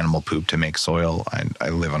 You need animal poop to make soil. I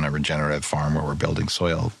live on a regenerative farm where we're building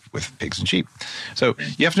soil with pigs and sheep. So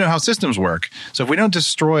you have to know how systems work. So if we don't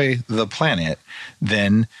destroy the planet,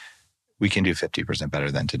 then we can do 50%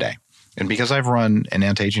 better than today. And because I've run an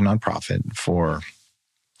anti-aging nonprofit for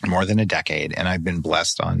more than a decade, and I've been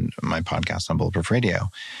blessed on my podcast on Bulletproof Radio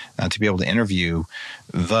to be able to interview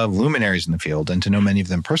the luminaries in the field and to know many of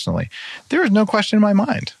them personally, there is no question in my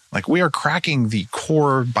mind. Like, we are cracking the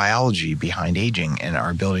core biology behind aging and our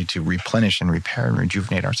ability to replenish and repair and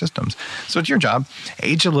rejuvenate our systems. So it's your job.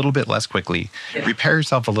 Age a little bit less quickly, repair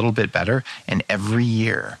yourself a little bit better, and every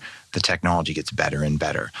year the technology gets better and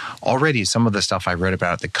better. Already, some of the stuff I wrote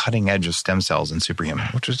about at the cutting edge of stem cells in Superhuman,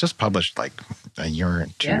 which was just published like a year or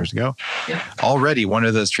 2 years ago. Yeah. Already, one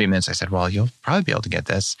of those treatments, I said, well, you'll probably be able to get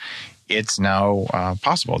this. It's now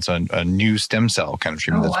possible. It's a new stem cell kind of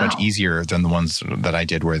treatment that's much easier than the ones that I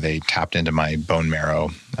did where they tapped into my bone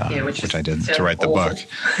marrow, which I did to write the book.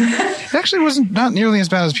 It actually wasn't not nearly as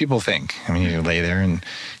bad as people think. I mean, you lay there and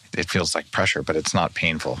it feels like pressure, but it's not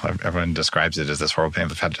painful. Everyone describes it as this horrible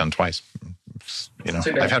pain. I've had it done twice.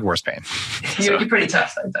 I've had worse pain. You're pretty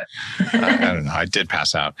tough, though. I don't know. I did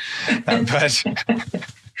pass out. But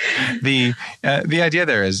the idea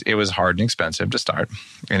there is it was hard and expensive to start,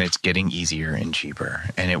 and it's getting easier and cheaper,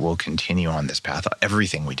 and it will continue on this path.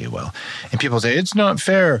 Everything we do will. And people say, it's not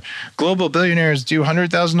fair. Global billionaires do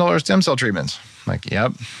 $100,000 stem cell treatments. Like,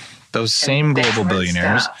 yep. Those same global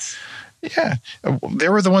billionaires. Yeah. They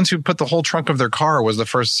were the ones who put the whole trunk of their car was the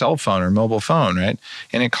first cell phone or mobile phone, right?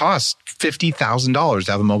 And it cost $50,000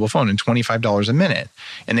 to have a mobile phone and $25 a minute.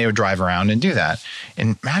 And they would drive around and do that.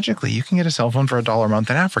 And magically, you can get a cell phone for $1 a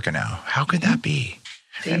month in Africa now. How could that be?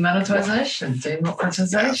 Democratization.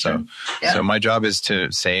 So my job is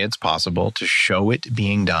to say it's possible, to show it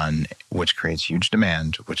being done, which creates huge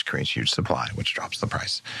demand, which creates huge supply, which drops the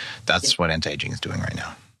price. That's what anti-aging is doing right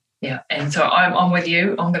now. Yeah, and so I'm with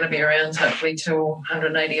you. I'm going to be around hopefully till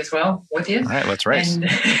 180 as well with you. All right, let's race. And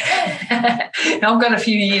I've got a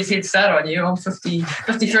few years head start on you. I'm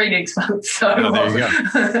 53 next month. So, there you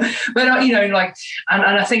go. But and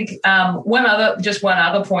I think one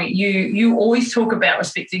other point. You always talk about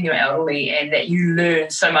respecting your elderly, and that you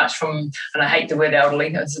learn so much from. And I hate the word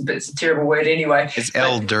elderly. It's a terrible word anyway. It's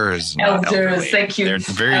elders. Elders. Thank you. They're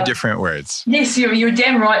very different words. Yes, you're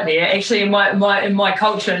damn right there. Actually, in my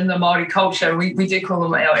culture. In the Māori culture, we do call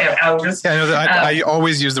them our elders. Yeah, I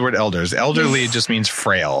always use the word elders. Elderly just means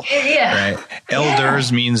frail. Yeah. Right?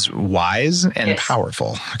 Elders means wise and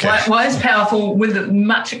powerful. Okay. Wise, powerful, with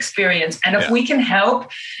much experience. And if we can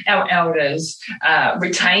help our elders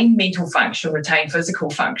retain mental function, retain physical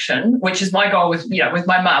function, which is my goal with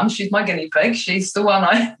my mum. She's my guinea pig. She's the one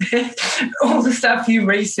all the stuff you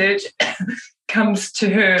research comes to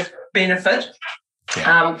her benefit.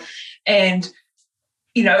 Yeah. And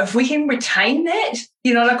if we can retain that,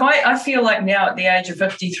 I feel like now at the age of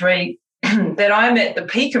 53 that I'm at the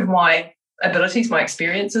peak of my abilities, my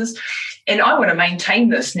experiences, and I want to maintain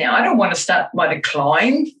this now. I don't want to start my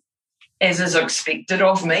decline as is expected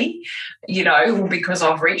of me, because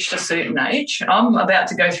I've reached a certain age. I'm about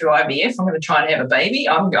to go through IVF. I'm going to try and have a baby.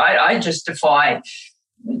 I just defy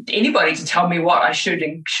anybody to tell me what I should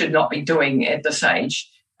and should not be doing at this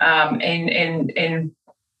age. And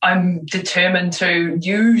I'm determined to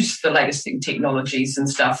use the latest technologies and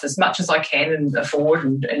stuff as much as I can and afford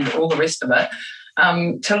and all the rest of it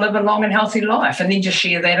to live a long and healthy life, and then just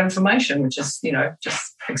share that information, which is,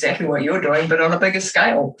 just exactly what you're doing, but on a bigger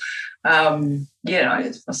scale. So I'm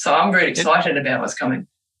very excited about what's coming.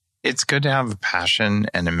 It's good to have a passion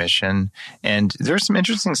and a mission. And there are some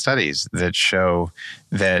interesting studies that show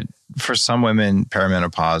that for some women,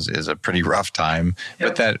 perimenopause is a pretty rough time,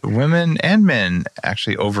 but that women and men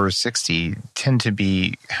actually over 60 tend to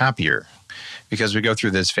be happier because we go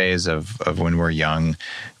through this phase of when we're young,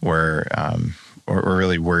 where we're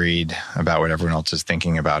really worried about what everyone else is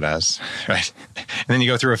thinking about us, right? And then you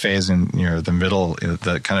go through a phase in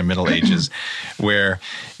the kind of middle ages where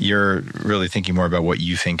you're really thinking more about what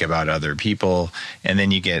you think about other people. And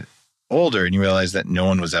then you get older and you realize that no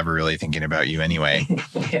one was ever really thinking about you anyway,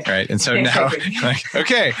 right? And so now,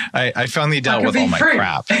 I finally dealt with all my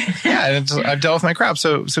crap. Yeah, I've dealt with my crap.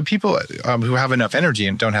 So people who have enough energy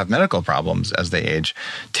and don't have medical problems as they age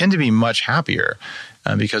tend to be much happier.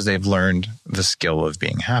 Because they've learned the skill of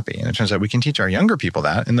being happy. And it turns out we can teach our younger people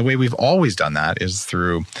that. And the way we've always done that is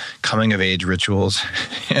through coming of age rituals.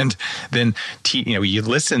 And then, you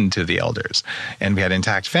listen to the elders. And we had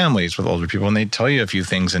intact families with older people, and they'd tell you a few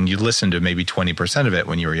things, and you listened to maybe 20% of it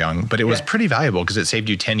when you were young. But it was pretty valuable because it saved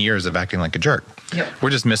you 10 years of acting like a jerk. Yep. We're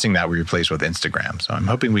just missing that. We replaced with Instagram. So I'm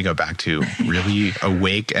hoping we go back to really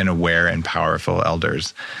awake and aware and powerful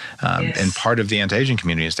elders. And part of the anti-aging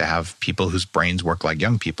community is to have people whose brains work like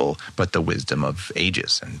young people, but the wisdom of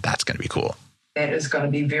ages. And that's going to be cool. That is going to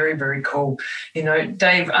be very, very cool.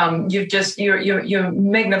 Dave, you're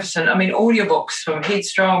magnificent. I mean, all your books, from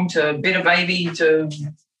Headstrong to Better Baby to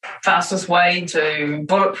Fastest Way to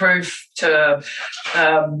Bulletproof, to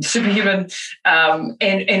Superhuman,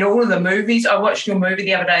 and all of the movies. I watched your movie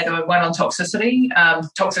the other day, the one on toxicity,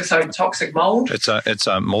 toxic mold. It's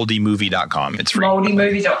moldymovie.com. It's free.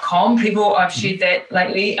 Moldymovie.com. People, I've shared that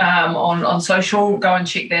lately on social. Go and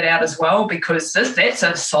check that out as well, because that's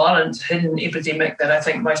a silent, hidden epidemic that I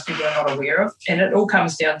think most people are not aware of. And it all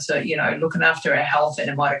comes down to, looking after our health and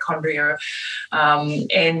our mitochondria.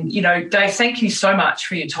 Dave, thank you so much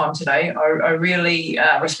for your time today. I really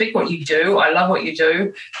respect what you do. I love what you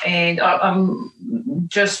do. And I'm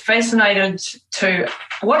just fascinated to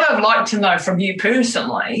what I'd like to know from you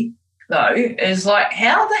personally, though, is like,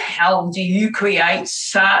 how the hell do you create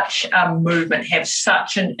such a movement, have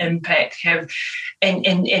such an impact,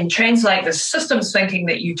 and translate the systems thinking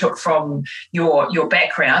that you took from your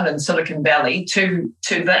background in Silicon Valley to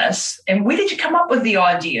this? And where did you come up with the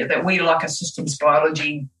idea that we like a systems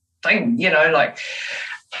biology thing?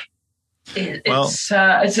 It's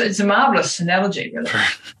a marvelous analogy, really.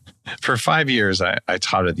 For 5 years, I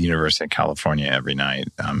taught at the University of California every night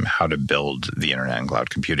how to build the internet and cloud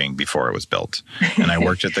computing before it was built. And I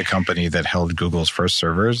worked at the company that held Google's first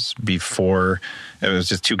servers before it was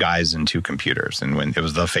just 2 guys and 2 computers. And when it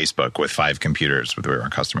was the Facebook with 5 computers with our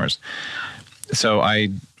customers. So I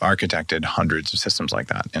architected hundreds of systems like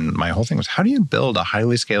that. And my whole thing was, how do you build a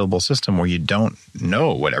highly scalable system where you don't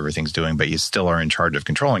know what everything's doing, but you still are in charge of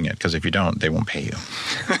controlling it? Because if you don't, they won't pay you.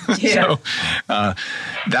 Yeah. So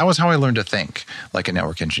that was how I learned to think like a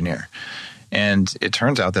network engineer. And it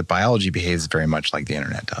turns out that biology behaves very much like the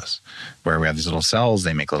internet does, where we have these little cells,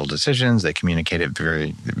 they make little decisions, they communicate it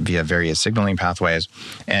via various signaling pathways.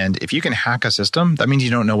 And if you can hack a system, that means you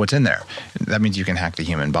don't know what's in there. That means you can hack the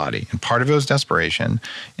human body. And part of it was desperation.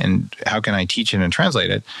 And how can I teach it and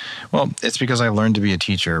translate it? Well, it's because I learned to be a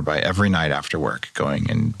teacher by every night after work,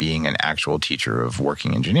 going and being an actual teacher of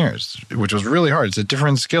working engineers, which was really hard. It's a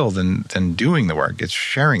different skill than doing the work. It's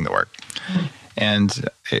sharing the work. And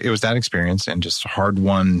it was that experience and just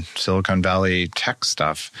hard-won Silicon Valley tech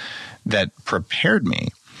stuff that prepared me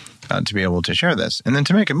to be able to share this. And then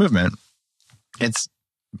to make a movement, it's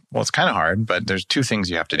kind of hard, but there's 2 things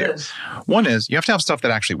you have to do. One is you have to have stuff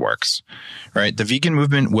that actually works, right? The vegan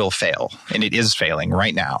movement will fail, and it is failing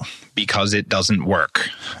right now because it doesn't work.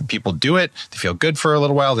 People do it, they feel good for a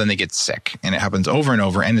little while, then they get sick, and it happens over and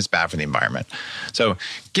over, and it's bad for the environment. So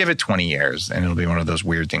give it 20 years, and it'll be one of those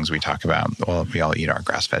weird things we talk about. Well, we all eat our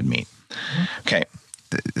grass-fed meat. Okay,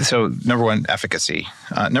 so number 1, efficacy.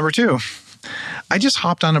 Number 2, I just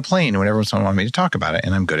hopped on a plane whenever someone wanted me to talk about it,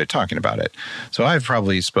 and I'm good at talking about it. So I've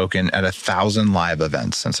probably spoken at 1,000 live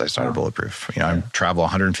events since I started Bulletproof. I travel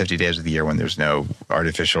 150 days of the year when there's no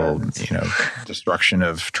artificial, destruction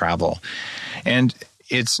of travel. And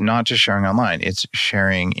it's not just sharing online. It's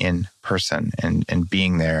sharing in person and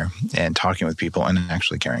being there and talking with people and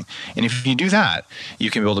actually caring. And if you do that, you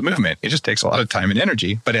can build a movement. It just takes a lot of time and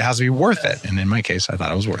energy, but it has to be worth it. And in my case, I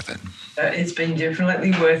thought it was worth it. It's been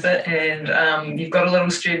definitely worth it. And you've got a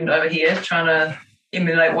little student over here trying to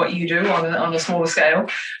emulate what you do on a smaller scale,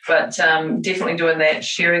 but definitely doing that,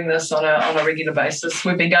 sharing this on a regular basis.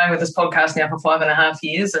 We've been going with this podcast now for 5.5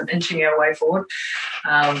 years and inching our way forward,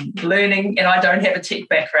 learning, and I don't have a tech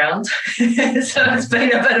background, so it's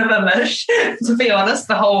been a bit of a mish, to be honest,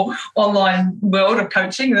 the whole online world of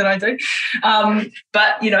coaching that I do.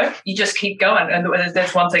 But, you just keep going, and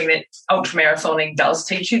that's one thing that ultramarathoning does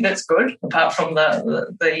teach you that's good, apart from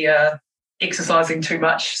the exercising too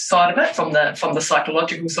much side of it, from the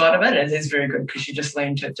psychological side of it. It is very good because you just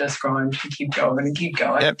learn to just grind and keep going and keep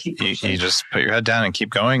going. Yep. You just put your head down and keep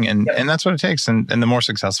going, and that's what it takes. And the more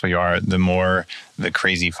successful you are, the more the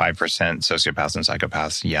crazy 5% sociopaths and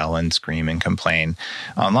psychopaths yell and scream and complain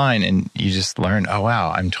online, and you just learn, oh wow,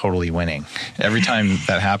 I'm totally winning. Every time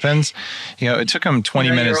that happens, it took them 20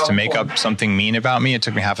 minutes to make up something mean about me. It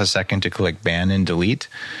took me half a second to click ban and delete.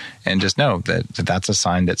 And just know that that's a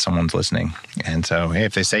sign that someone's listening. And so, hey,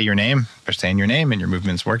 if they say your name, they're saying your name and your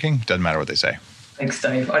movement's working, doesn't matter what they say. Thanks,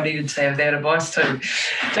 Dave. I needed to have that advice too.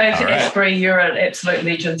 Dave Asprey, you're an absolute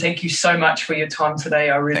legend. Thank you so much for your time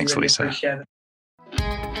today. I really appreciate it.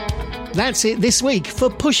 That's it this week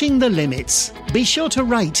for Pushing the Limits. Be sure to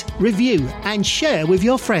rate, review and share with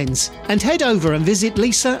your friends. And head over and visit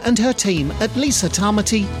Lisa and her team at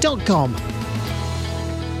lisatamati.com.